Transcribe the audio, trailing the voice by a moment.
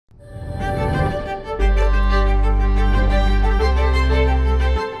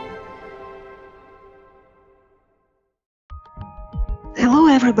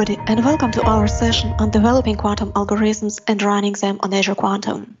everybody, and welcome to our session on developing quantum algorithms and running them on Azure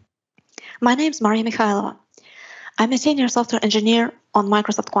Quantum. My name is Maria Mikhailova. I'm a senior software engineer on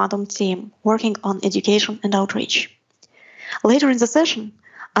Microsoft Quantum team, working on education and outreach. Later in the session,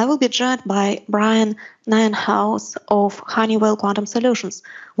 I will be joined by Brian Nienhaus of Honeywell Quantum Solutions,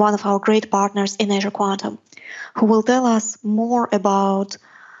 one of our great partners in Azure Quantum, who will tell us more about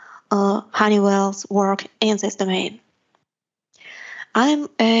Honeywell's work in this domain. I'm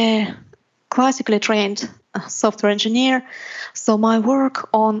a classically trained software engineer, so my work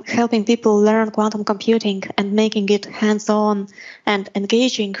on helping people learn quantum computing and making it hands-on and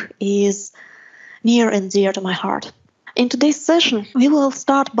engaging is near and dear to my heart. In today's session, we will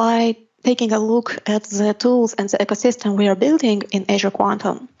start by taking a look at the tools and the ecosystem we are building in Azure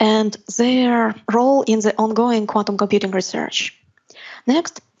Quantum and their role in the ongoing quantum computing research.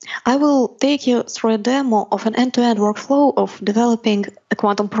 Next, I will take you through a demo of an end-to-end workflow of developing a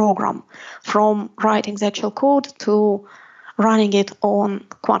quantum program, from writing the actual code to running it on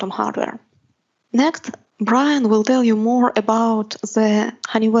quantum hardware. Next, Brian will tell you more about the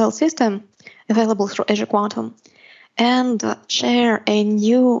Honeywell system available through Azure Quantum and share a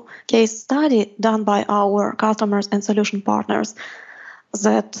new case study done by our customers and solution partners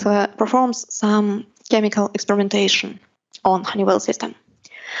that performs some chemical experimentation on Honeywell system.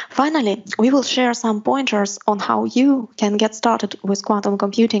 Finally, we will share some pointers on how you can get started with quantum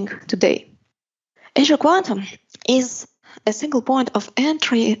computing today. Azure Quantum is a single point of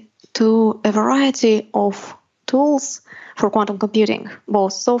entry to a variety of tools for quantum computing,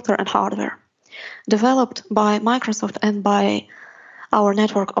 both software and hardware, developed by Microsoft and by our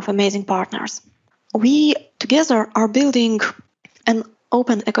network of amazing partners. We together are building an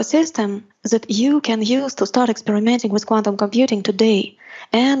open ecosystem that you can use to start experimenting with quantum computing today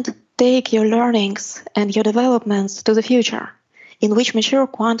and take your learnings and your developments to the future, in which mature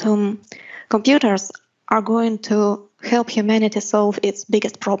quantum computers are going to help humanity solve its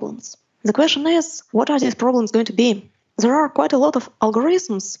biggest problems. The question is, what are these problems going to be? There are quite a lot of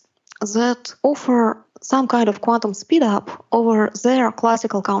algorithms that offer some kind of quantum speedup over their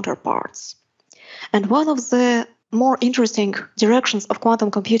classical counterparts. And one of the more interesting directions of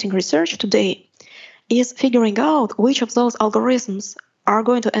quantum computing research today is figuring out which of those algorithms are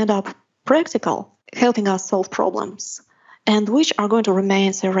going to end up practical, helping us solve problems, and which are going to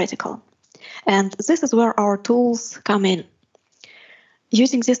remain theoretical. And this is where our tools come in.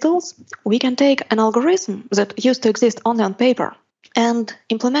 Using these tools, we can take an algorithm that used to exist only on paper and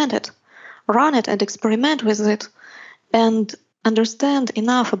implement it, run it and experiment with it, and understand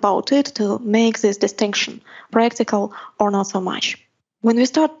enough about it to make this distinction practical or not so much. When we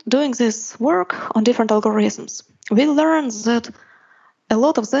start doing this work on different algorithms, we learn that a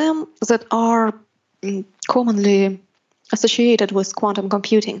lot of them that are commonly associated with quantum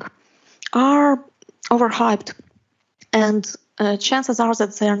computing are overhyped, and chances are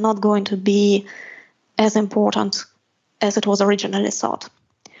that they are not going to be as important as it was originally thought.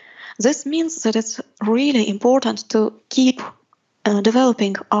 This means that it's really important to keep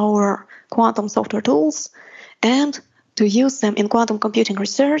developing our quantum software tools and to use them in quantum computing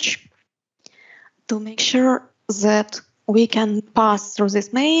research to make sure that we can pass through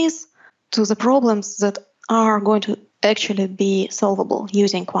this maze to the problems that are going to actually be solvable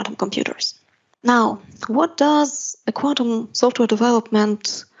using quantum computers. Now, what does a quantum software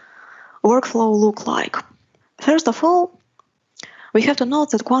development workflow look like? First of all, we have to note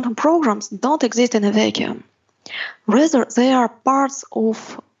that quantum programs don't exist in a vacuum. Rather, they are parts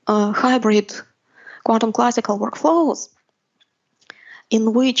of hybrid quantum classical workflows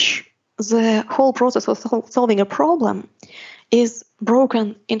in which the whole process of solving a problem is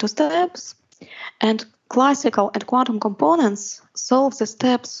broken into steps, and classical and quantum components solve the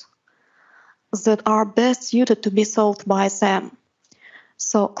steps that are best suited to be solved by them.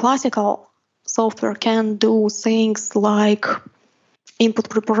 So classical software can do things like input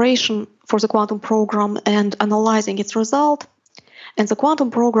preparation for the quantum program and analyzing its result, and the quantum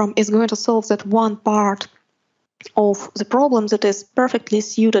program is going to solve that one part of the problem that is perfectly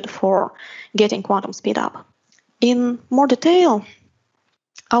suited for getting quantum speed up. In more detail,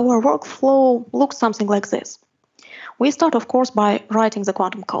 our workflow looks something like this. We start, of course, by writing the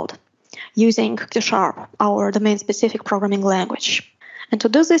quantum code using C#, our domain-specific programming language. And to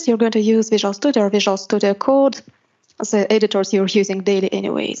do this, you're going to use Visual Studio or Visual Studio Code, the editors you're using daily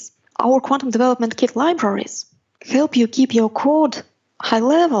anyways. Our quantum development kit libraries help you keep your code high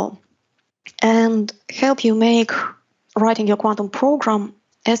level and help you make writing your quantum program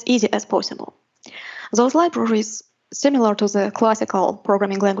as easy as possible. Those libraries, similar to the classical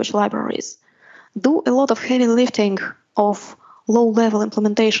programming language libraries, do a lot of heavy lifting of low-level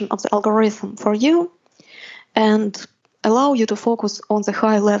implementation of the algorithm for you and allow you to focus on the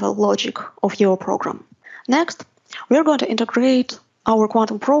high-level logic of your program. Next, we're going to integrate our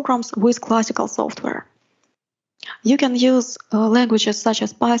quantum programs with classical software. You can use languages such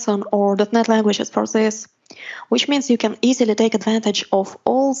as Python or .NET languages for this, which means you can easily take advantage of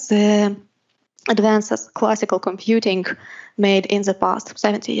all the advances classical computing made in the past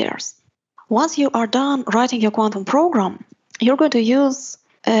 70 years. Once you are done writing your quantum program, you're going to use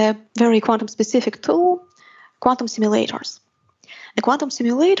a very quantum-specific tool, quantum simulators. A quantum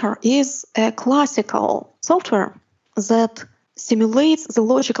simulator is a classical software that simulates the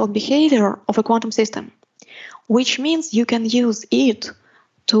logical behavior of a quantum system, which means you can use it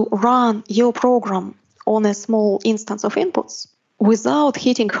to run your program on a small instance of inputs without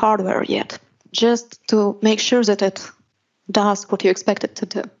hitting hardware yet, just to make sure that it does what you expect it to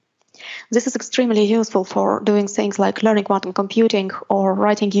do. This is extremely useful for doing things like learning quantum computing or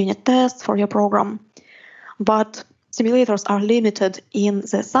writing unit tests for your program. But simulators are limited in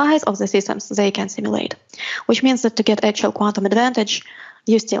the size of the systems they can simulate, which means that to get actual quantum advantage,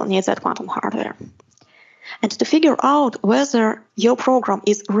 you still need that quantum hardware. And to figure out whether your program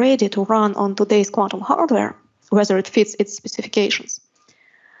is ready to run on today's quantum hardware, whether it fits its specifications,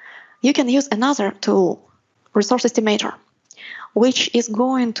 you can use another tool, resource estimator, which is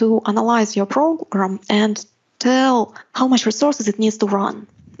going to analyze your program and tell how much resources it needs to run,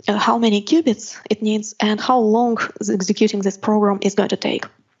 how many qubits it needs, and how long executing this program is going to take.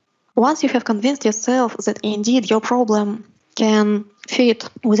 Once you have convinced yourself that indeed your problem can fit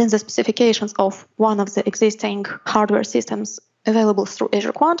within the specifications of one of the existing hardware systems available through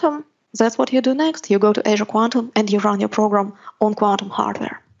Azure Quantum, that's what you do next. You go to Azure Quantum and you run your program on quantum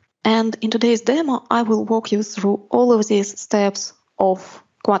hardware. And in today's demo, I will walk you through all of these steps of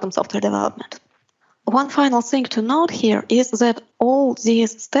quantum software development. One final thing to note here is that all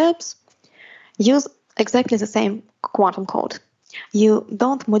these steps use exactly the same quantum code. You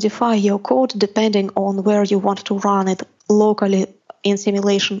don't modify your code depending on where you want to run it locally in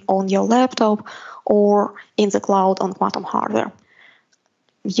simulation on your laptop or in the cloud on quantum hardware.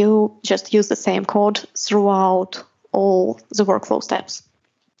 You just use the same code throughout all the workflow steps.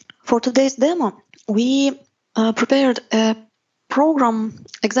 For today's demo, we prepared a program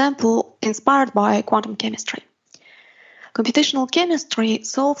example inspired by quantum chemistry. Computational chemistry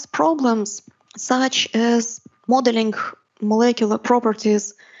solves problems such as modeling molecular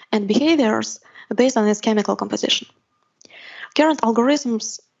properties and behaviors based on its chemical composition. Current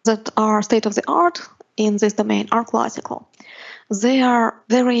algorithms that are state-of-the-art in this domain are classical. They are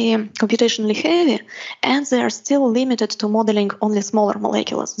very computationally heavy, and they are still limited to modeling only smaller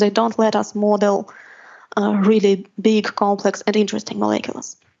molecules. They don't let us model really big, complex, and interesting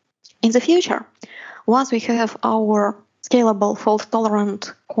molecules. In the future, once we have our scalable,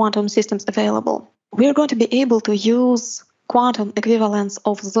 fault-tolerant quantum systems available, we're going to be able to use quantum equivalents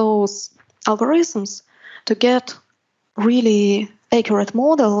of those algorithms to get really accurate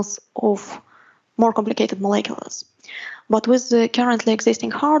models of more complicated molecules. But with the currently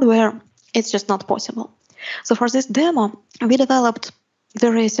existing hardware, it's just not possible. So for this demo, we developed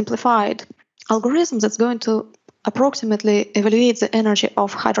very simplified algorithm that's going to approximately evaluate the energy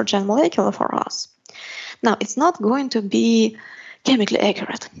of hydrogen molecule for us. Now, it's not going to be chemically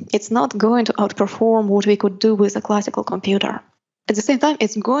accurate. It's not going to outperform what we could do with a classical computer. At the same time,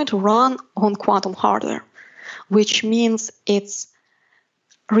 it's going to run on quantum hardware, which means it's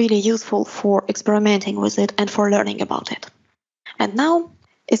really useful for experimenting with it and for learning about it. And now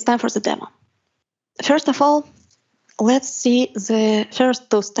it's time for the demo. First of all, let's see the first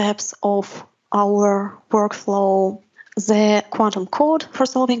two steps of our workflow: the quantum code for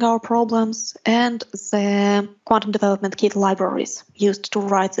solving our problems and the quantum development kit libraries used to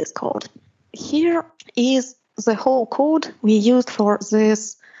write this code. Here is the whole code we used for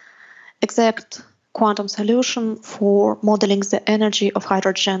this exact quantum solution for modeling the energy of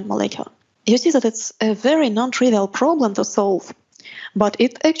hydrogen molecule. You see that it's a very non-trivial problem to solve, but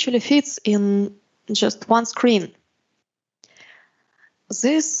it actually fits in just one screen.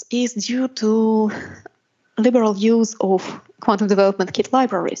 This is due to liberal use of quantum development kit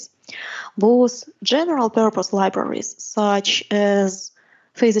libraries, both general-purpose libraries such as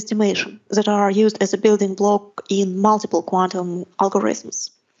phase estimation that are used as a building block in multiple quantum algorithms,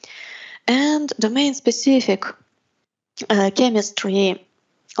 and domain-specific chemistry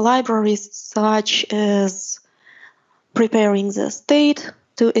libraries such as preparing the state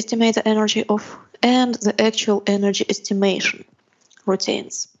to estimate the energy of and the actual energy estimation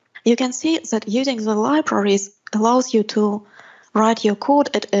routines. You can see that using the libraries allows you to write your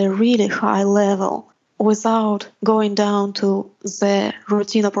code at a really high level without going down to the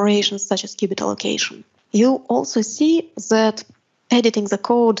routine operations such as qubit allocation. You also see that editing the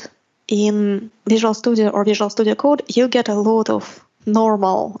code in Visual Studio or Visual Studio Code, you get a lot of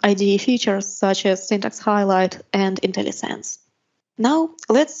normal IDE features such as syntax highlight and IntelliSense. Now,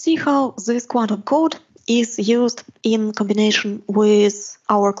 let's see how this quantum code is used in combination with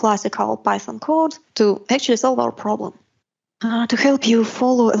our classical Python code to actually solve our problem. To help you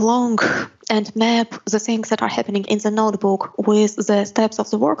follow along and map the things that are happening in the notebook with the steps of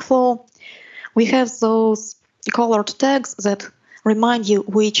the workflow, we have those colored tags that remind you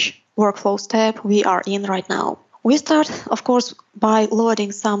which workflow step we are in right now. We start, of course, by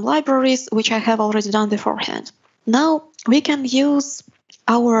loading some libraries, which I have already done beforehand. Now we can use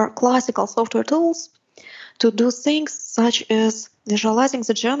our classical software tools to do things such as visualizing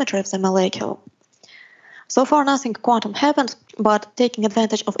the geometry of the molecule. So far, nothing quantum happened, but taking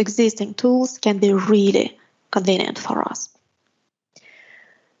advantage of existing tools can be really convenient for us.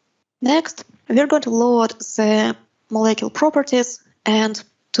 Next, we're going to load the molecule properties and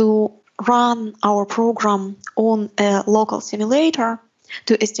to run our program on a local simulator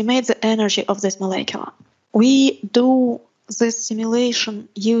to estimate the energy of this molecule. We do this simulation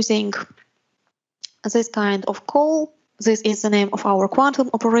using this kind of call. This is the name of our quantum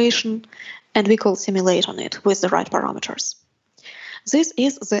operation, and we call simulate on it with the right parameters. This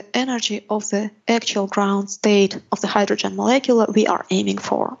is the energy of the actual ground state of the hydrogen molecule we are aiming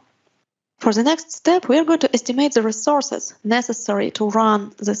for. For the next step, we are going to estimate the resources necessary to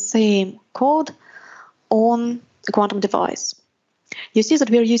run the same code on a quantum device. You see that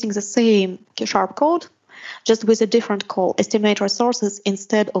we are using the same C# code, just with a different call, estimate resources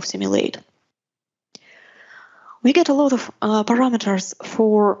instead of simulate. We get a lot of parameters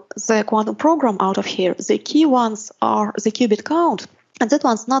for the quantum program out of here. The key ones are the qubit count, and that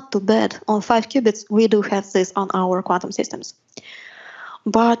one's not too bad. On 5 qubits, we do have this on our quantum systems.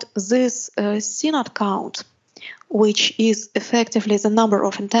 But this CNOT count, which is effectively the number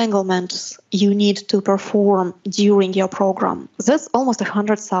of entanglements you need to perform during your program, that's almost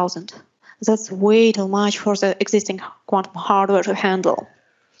 100,000. That's way too much for the existing quantum hardware to handle.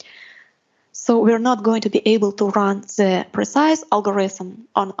 So we're not going to be able to run the precise algorithm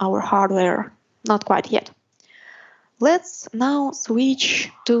on our hardware, not quite yet. Let's now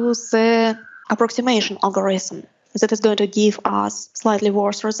switch to the approximation algorithm that is going to give us slightly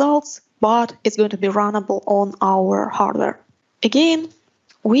worse results, but it's going to be runnable on our hardware. Again,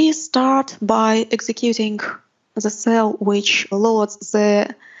 we start by executing the cell which loads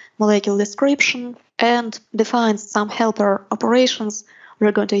the molecule description and defines some helper operations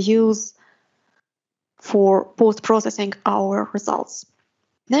we're going to use for post-processing our results.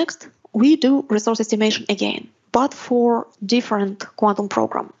 Next, we do resource estimation again, but for different quantum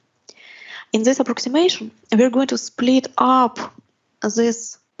program. In this approximation, we're going to split up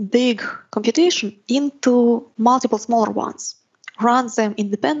this big computation into multiple smaller ones, run them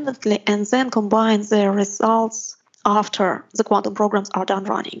independently, and then combine their results after the quantum programs are done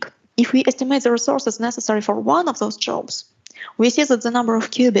running. If we estimate the resources necessary for one of those jobs, we see that the number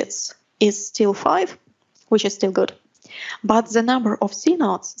of qubits is still 5, which is still good. But the number of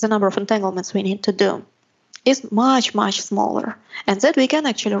CNOTs, the number of entanglements we need to do, is much, much smaller, and that we can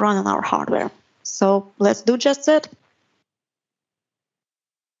actually run on our hardware. So let's do just that.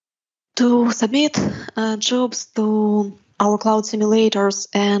 To submit jobs to our cloud simulators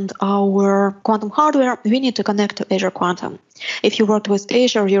and our quantum hardware, we need to connect to Azure Quantum. If you worked with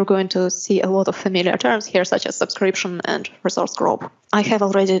Azure, you're going to see a lot of familiar terms here, such as subscription and resource group. I have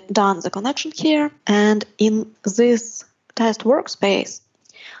already done the connection here, and in this test workspace,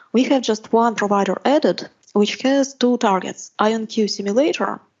 we have just one provider added, which has 2 targets, IonQ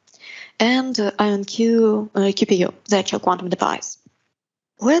simulator and IonQ QPU, the actual quantum device.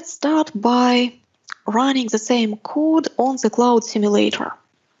 Let's start by running the same code on the cloud simulator.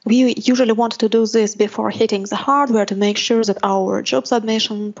 We usually want to do this before hitting the hardware to make sure that our job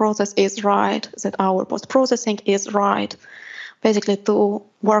submission process is right, that our post-processing is right, basically to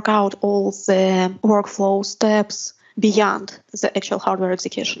work out all the workflow steps beyond the actual hardware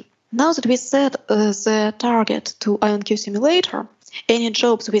execution. Now that we set the target to IonQ simulator, any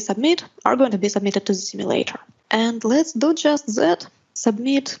jobs we submit are going to be submitted to the simulator. And let's do just that.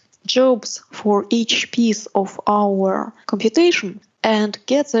 Submit jobs for each piece of our computation and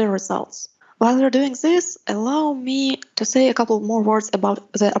get the results. While we're doing this, allow me to say a couple more words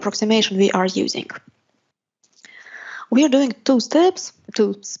about the approximation we are using. We are doing 2 steps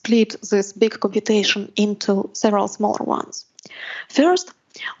to split this big computation into several smaller ones. First,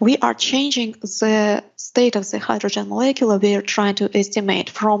 we are changing the state of the hydrogen molecule we are trying to estimate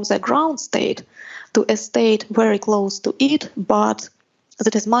from the ground state to a state very close to it, but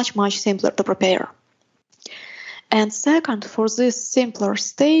that is much, much simpler to prepare. And second, for this simpler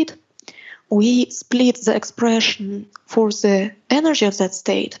state, we split the expression for the energy of that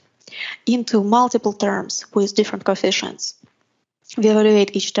state into multiple terms with different coefficients. We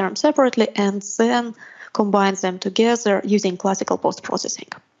evaluate each term separately and then combine them together using classical post-processing.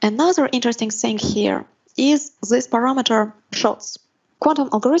 Another interesting thing here is this parameter shots. Quantum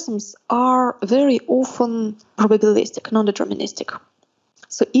algorithms are very often probabilistic, non-deterministic.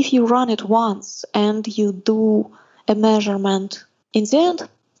 So if you run it once and you do a measurement in the end,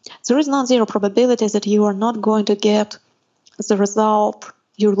 there is non-zero probability that you are not going to get the result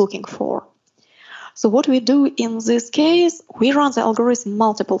you're looking for. So what we do in this case, we run the algorithm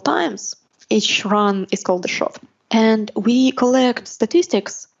multiple times. Each run is called the shot. And we collect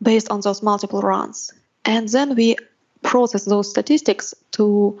statistics based on those multiple runs. And then we process those statistics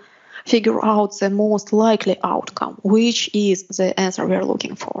to figure out the most likely outcome, which is the answer we're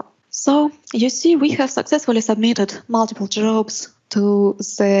looking for. So you see, we have successfully submitted multiple jobs to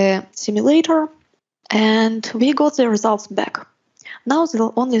the simulator, and we got the results back. Now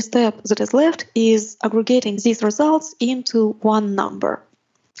the only step that is left is aggregating these results into one number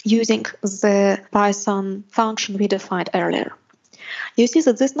using the Python function we defined earlier. You see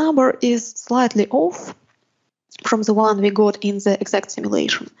that this number is slightly off from the one we got in the exact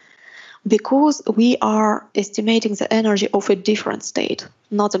simulation, because we are estimating the energy of a different state,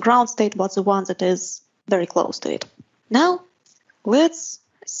 not the ground state, but the one that is very close to it. Now, let's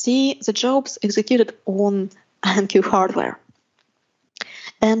see the jobs executed on IonQ hardware.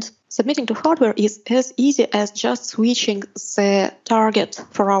 And submitting to hardware is as easy as just switching the target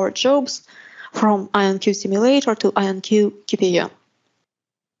for our jobs from IonQ simulator to IonQ QPU.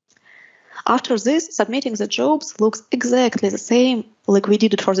 After this, submitting the jobs looks exactly the same like we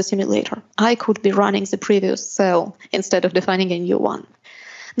did it for the simulator. I could be running the previous cell instead of defining a new one.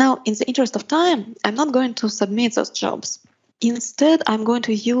 Now, in the interest of time, I'm not going to submit those jobs. Instead, I'm going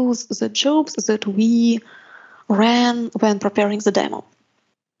to use the jobs that we ran when preparing the demo.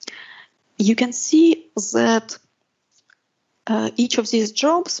 You can see that each of these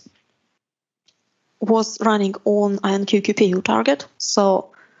jobs was running on IonQ QPU target, so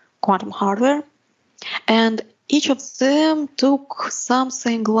quantum hardware, and each of them took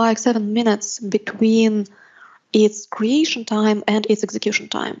something like 7 minutes between its creation time and its execution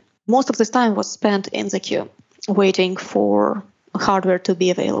time. Most of this time was spent in the queue, waiting for hardware to be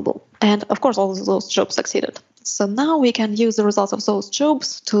available. And of course, all of those jobs succeeded. So now we can use the results of those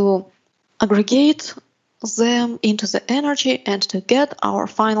jobs to aggregate them into the energy and to get our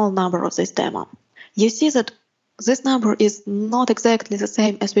final number of this demo. You see that this number is not exactly the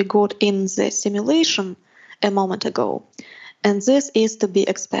same as we got in the simulation a moment ago, and this is to be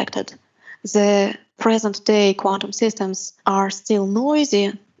expected. The present-day quantum systems are still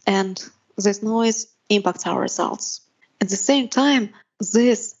noisy, and this noise impacts our results. At the same time,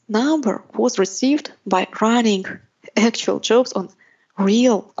 this number was received by running actual jobs on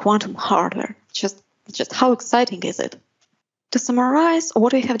real quantum hardware. Just how exciting is it? To summarize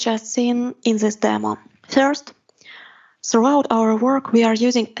what we have just seen in this demo. First, throughout our work, we are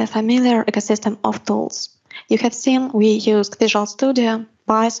using a familiar ecosystem of tools. You have seen we used Visual Studio,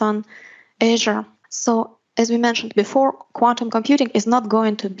 Python, Azure. So, as we mentioned before, quantum computing is not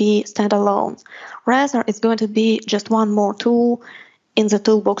going to be standalone. Rather, it's going to be just one more tool in the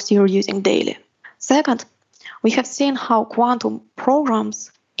toolbox you're using daily. Second, we have seen how quantum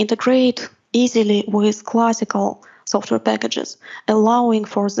programs integrate easily with classical software packages, allowing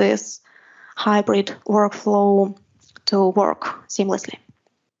for this hybrid workflow to work seamlessly.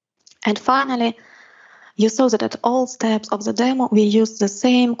 And finally, you saw that at all steps of the demo, we used the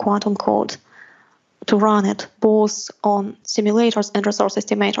same quantum code to run it both on simulators and resource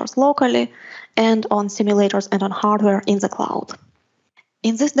estimators locally and on simulators and on hardware in the cloud.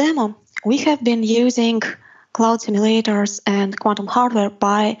 In this demo, we have been using cloud simulators and quantum hardware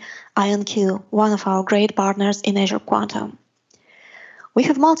by IonQ, one of our great partners in Azure Quantum. We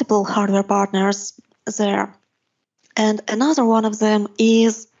have multiple hardware partners there, and another one of them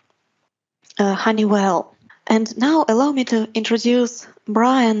is Honeywell. And now allow me to introduce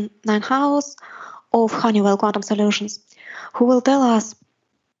Brian Ninehouse of Honeywell Quantum Solutions, who will tell us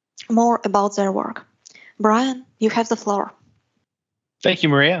more about their work. Brian, you have the floor. Thank you,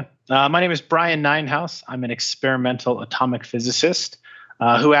 Maria. My name is Brian Ninehouse. I'm an experimental atomic physicist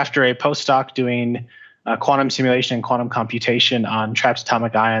who, after a postdoc doing quantum simulation and quantum computation on trapped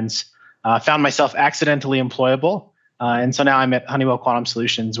atomic ions, found myself accidentally employable. And so now I'm at Honeywell Quantum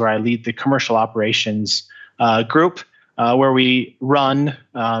Solutions, where I lead the commercial operations group where we run,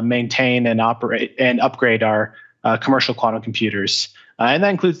 maintain, and operate and upgrade our commercial quantum computers. And that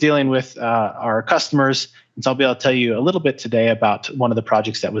includes dealing with our customers. And so I'll be able to tell you a little bit today about one of the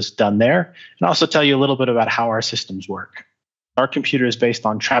projects that was done there, and also tell you a little bit about how our systems work. Our computer is based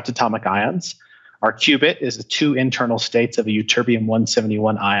on trapped atomic ions. Our qubit is the two internal states of a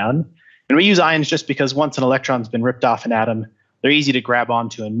ytterbium-171 ion. And we use ions just because once an electron's been ripped off an atom, they're easy to grab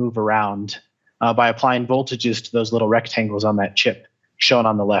onto and move around by applying voltages to those little rectangles on that chip shown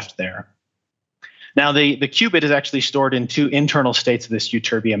on the left there. Now, the qubit is actually stored in two internal states of this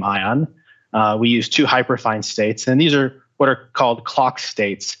ytterbium ion. We use two hyperfine states, and these are what are called clock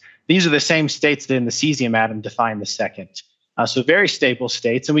states. These are the same states that in the cesium atom define the second. So very stable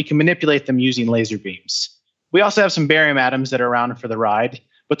states, and we can manipulate them using laser beams. We also have some barium atoms that are around for the ride,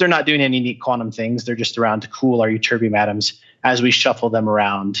 but they're not doing any neat quantum things. They're just around to cool our ytterbium atoms as we shuffle them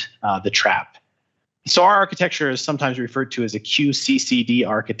around the trap. So our architecture is sometimes referred to as a QCCD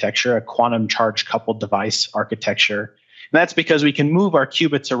architecture, a quantum charge coupled device architecture. And that's because we can move our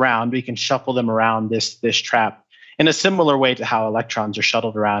qubits around. We can shuffle them around this trap in a similar way to how electrons are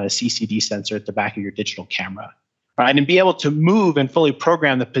shuttled around a CCD sensor at the back of your digital camera. Right? And be able to move and fully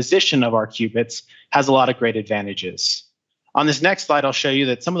program the position of our qubits has a lot of great advantages. On this next slide, I'll show you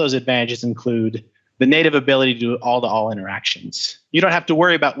that some of those advantages include the native ability to do all-to-all interactions. You don't have to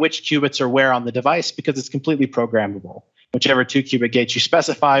worry about which qubits are where on the device because it's completely programmable. Whichever 2-qubit gate you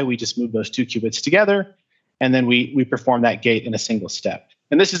specify, we just move those 2 qubits together, and then we perform that gate in a single step.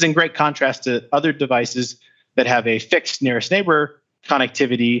 And this is in great contrast to other devices that have a fixed nearest neighbor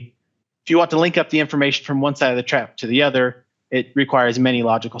connectivity. If you want to link up the information from one side of the trap to the other, it requires many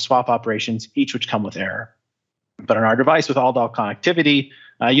logical swap operations, each which come with error. But on our device with all-to-all connectivity,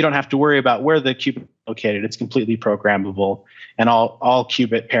 you don't have to worry about where the qubit is located. It's completely programmable. And all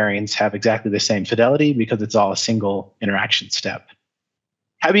qubit pairings have exactly the same fidelity because it's all a single interaction step.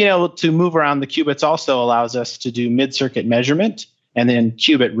 Being able to move around the qubits also allows us to do mid-circuit measurement and then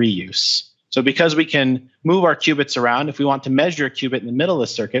qubit reuse. So because we can move our qubits around, if we want to measure a qubit in the middle of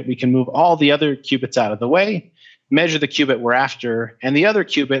the circuit, we can move all the other qubits out of the way, measure the qubit we're after, and the other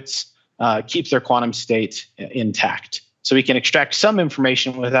qubits keep their quantum state intact. So we can extract some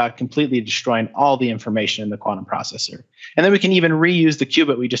information without completely destroying all the information in the quantum processor. And then we can even reuse the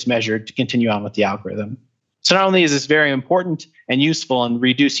qubit we just measured to continue on with the algorithm. So not only is this very important and useful in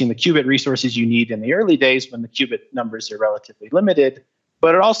reducing the qubit resources you need in the early days when the qubit numbers are relatively limited,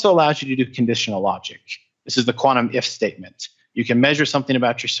 but it also allows you to do conditional logic. This is the quantum if statement. You can measure something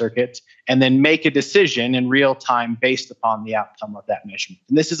about your circuit and then make a decision in real time based upon the outcome of that measurement.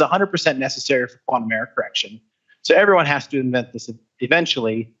 And this is 100% necessary for quantum error correction. So everyone has to invent this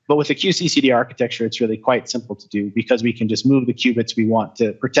eventually, but with the QCCD architecture, it's really quite simple to do because we can just move the qubits we want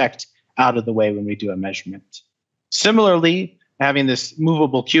to protect out of the way when we do a measurement. Similarly, having this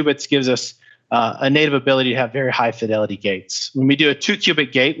movable qubits gives us a native ability to have very high fidelity gates. When we do a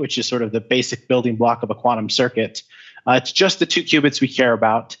 2-qubit gate, which is sort of the basic building block of a quantum circuit, it's just the 2 qubits we care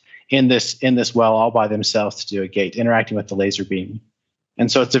about in this well all by themselves to do a gate, interacting with the laser beam.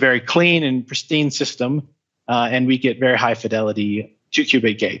 And so it's a very clean and pristine system, and we get very high fidelity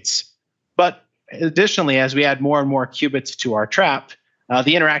 2-qubit gates. But additionally, as we add more and more qubits to our trap,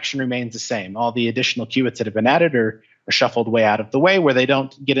 the interaction remains the same. All the additional qubits that have been added are shuffled way out of the way where they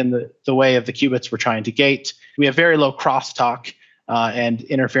don't get in the way of the qubits we're trying to gate. We have very low crosstalk and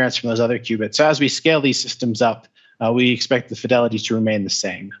interference from those other qubits. So as we scale these systems up, we expect the fidelity to remain the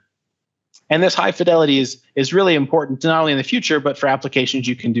same. And this high fidelity is really important not only in the future, but for applications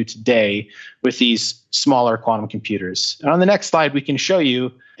you can do today with these smaller quantum computers. And on the next slide, we can show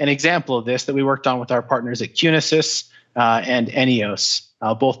you an example of this that we worked on with our partners at Qnesis and Eneos,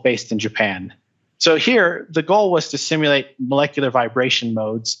 both based in Japan. So here, the goal was to simulate molecular vibration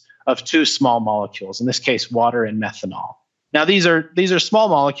modes of 2 small molecules, in this case, water and methanol. Now, these are small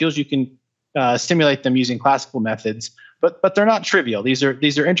molecules. You can simulate them using classical methods, but they're not trivial. These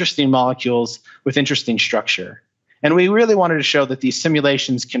are interesting molecules with interesting structure. And we really wanted to show that these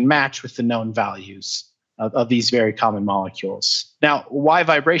simulations can match with the known values of these very common molecules. Now, why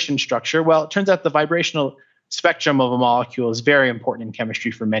vibration structure? Well, it turns out the vibrational spectrum of a molecule is very important in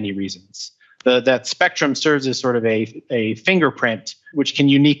chemistry for many reasons. That spectrum serves as sort of a fingerprint which can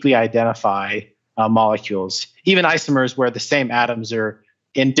uniquely identify molecules, even isomers where the same atoms are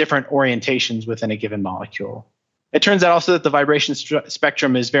in different orientations within a given molecule. It turns out also that the vibration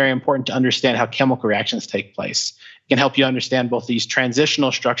spectrum is very important to understand how chemical reactions take place. It can help you understand both these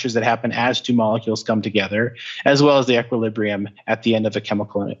transitional structures that happen as 2 molecules come together, as well as the equilibrium at the end of a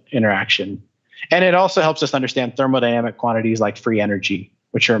chemical interaction. And it also helps us understand thermodynamic quantities like free energy,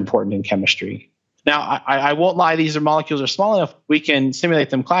 which are important in chemistry. Now, I won't lie, these molecules are small enough, we can simulate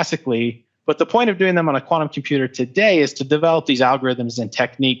them classically, but the point of doing them on a quantum computer today is to develop these algorithms and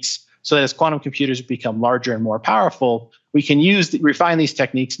techniques so that as quantum computers become larger and more powerful, we can refine these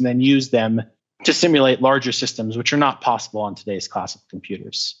techniques and then use them to simulate larger systems, which are not possible on today's classical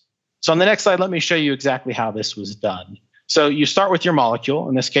computers. So on the next slide, let me show you exactly how this was done. So you start with your molecule.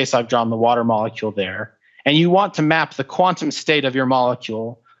 In this case, I've drawn the water molecule there. And you want to map the quantum state of your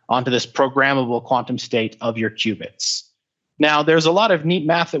molecule onto this programmable quantum state of your qubits. Now, there's a lot of neat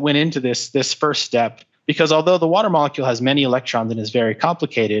math that went into this first step, because although the water molecule has many electrons and is very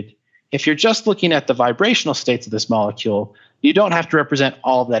complicated, if you're just looking at the vibrational states of this molecule, you don't have to represent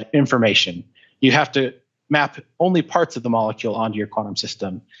all of that information. You have to map only parts of the molecule onto your quantum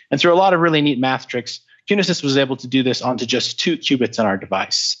system. And through a lot of really neat math tricks, QNSys was able to do this onto just 2 qubits in our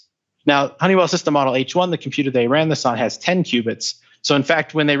device. Now, Honeywell System Model H1, the computer they ran this on, has 10 qubits. So in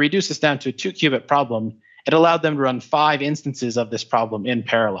fact, when they reduced this down to a 2-qubit problem, it allowed them to run 5 instances of this problem in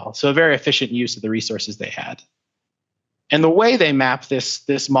parallel. So a very efficient use of the resources they had. And the way they map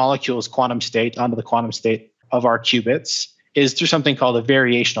this molecule's quantum state onto the quantum state of our qubits is through something called a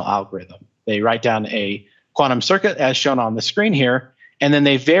variational algorithm. They write down a quantum circuit as shown on the screen here, and then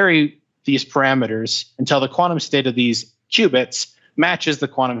they vary these parameters until the quantum state of these qubits matches the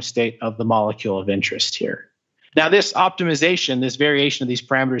quantum state of the molecule of interest here. Now, this optimization, this variation of these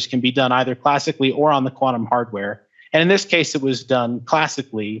parameters can be done either classically or on the quantum hardware. And in this case, it was done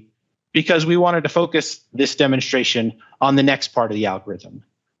classically because we wanted to focus this demonstration on the next part of the algorithm.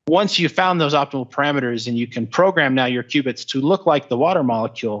 Once you found those optimal parameters and you can program now your qubits to look like the water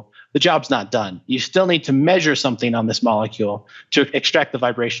molecule, the job's not done. You still need to measure something on this molecule to extract the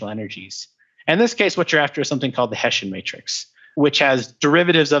vibrational energies. And in this case, what you're after is something called the Hessian matrix, which has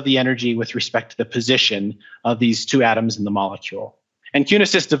derivatives of the energy with respect to the position of these 2 atoms in the molecule. And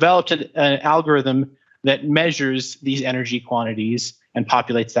QNSys developed an algorithm that measures these energy quantities and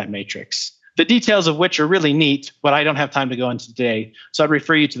populates that matrix. The details of which are really neat, but I don't have time to go into today. So I'd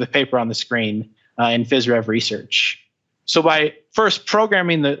refer you to the paper on the screen in PhysRev Research. So by first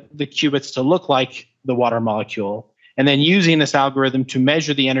programming the qubits to look like the water molecule, and then using this algorithm to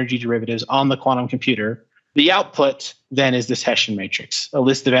measure the energy derivatives on the quantum computer, the output then is this Hessian matrix, a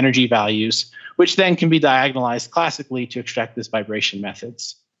list of energy values, which then can be diagonalized classically to extract this vibration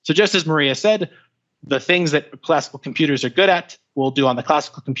methods. So just as Maria said, the things that classical computers are good at, we'll do on the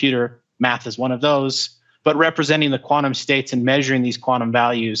classical computer. Math is one of those. But representing the quantum states and measuring these quantum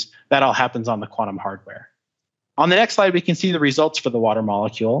values, that all happens on the quantum hardware. On the next slide, we can see the results for the water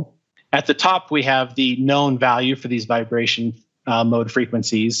molecule. At the top, we have the known value for these vibration mode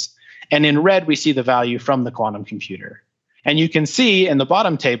frequencies. And in red, we see the value from the quantum computer. And you can see in the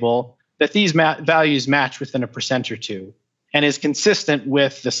bottom table that these values match within a % or 2 and is consistent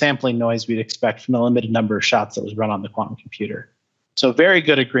with the sampling noise we'd expect from the limited number of shots that was run on the quantum computer. So very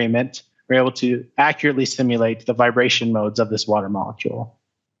good agreement. We're able to accurately simulate the vibration modes of this water molecule.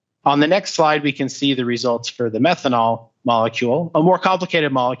 On the next slide, we can see the results for the methanol molecule, a more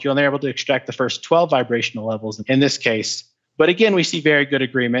complicated molecule, and they're able to extract the first 12 vibrational levels in this case. But again, we see very good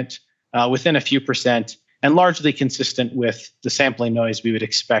agreement within a few % and largely consistent with the sampling noise we would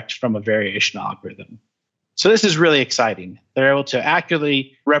expect from a variational algorithm. So this is really exciting. They're able to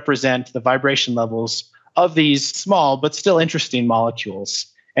accurately represent the vibration levels of these small but still interesting molecules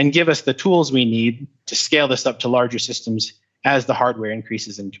and give us the tools we need to scale this up to larger systems as the hardware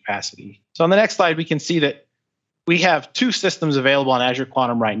increases in capacity. So on the next slide, we can see that we have 2 systems available on Azure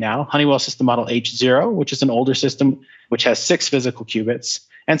Quantum right now, Honeywell System Model H0, which is an older system, which has 6 physical qubits,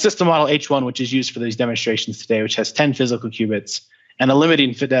 and System Model H1, which is used for these demonstrations today, which has 10 physical qubits and a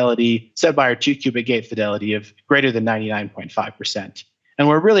limiting fidelity set by our 2-qubit gate fidelity of greater than 99.5%. And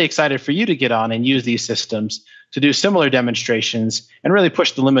we're really excited for you to get on and use these systems to do similar demonstrations and really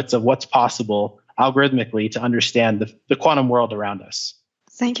push the limits of what's possible algorithmically to understand the quantum world around us.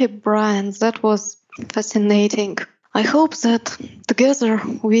 Thank you, Brian. That was fascinating. I hope that together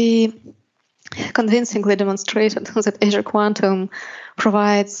we convincingly demonstrated that Azure Quantum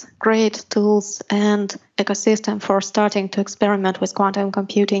provides great tools and ecosystem for starting to experiment with quantum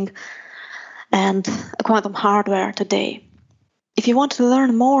computing and quantum hardware today. If you want to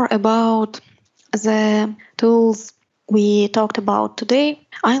learn more about the tools we talked about today,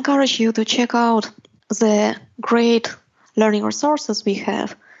 I encourage you to check out the great learning resources we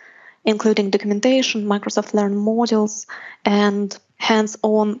have, including documentation, Microsoft Learn modules, and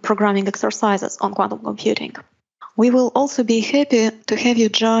hands-on programming exercises on quantum computing. We will also be happy to have you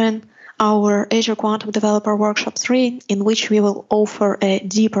join our Azure Quantum Developer Workshop 3, in which we will offer a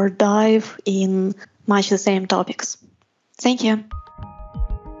deeper dive in much the same topics. Thank you.